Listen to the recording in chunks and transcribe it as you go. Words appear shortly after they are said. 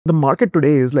The market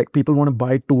today is like people want to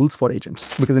buy tools for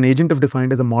agents because an agent is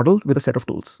defined as a model with a set of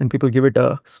tools and people give it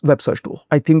a web search tool.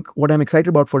 I think what I'm excited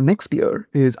about for next year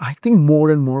is I think more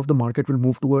and more of the market will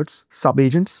move towards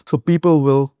sub-agents. So people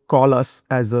will call us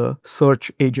as a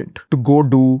search agent to go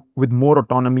do with more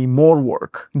autonomy, more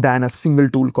work than a single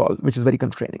tool call, which is very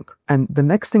constraining. And the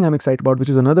next thing I'm excited about, which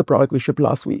is another product we shipped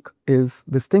last week, is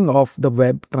this thing of the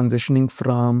web transitioning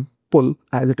from pull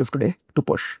as it is today to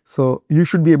push. So you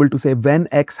should be able to say when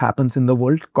X happens in the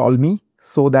world, call me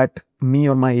so that me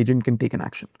or my agent can take an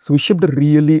action. So we shipped a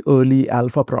really early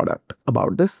alpha product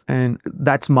about this, and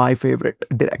that's my favorite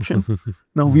direction.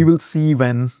 Now we will see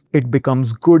when it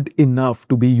becomes good enough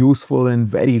to be useful in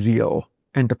very real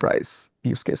enterprise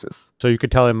use cases. So you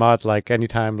could tell Imad, like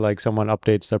anytime like someone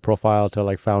updates their profile to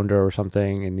like founder or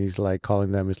something and he's like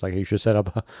calling them, it's like, hey, you should set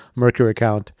up a Mercury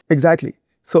account. Exactly.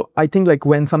 So I think like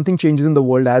when something changes in the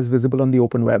world as visible on the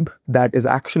open web that is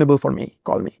actionable for me,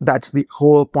 call me. That's the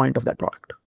whole point of that product.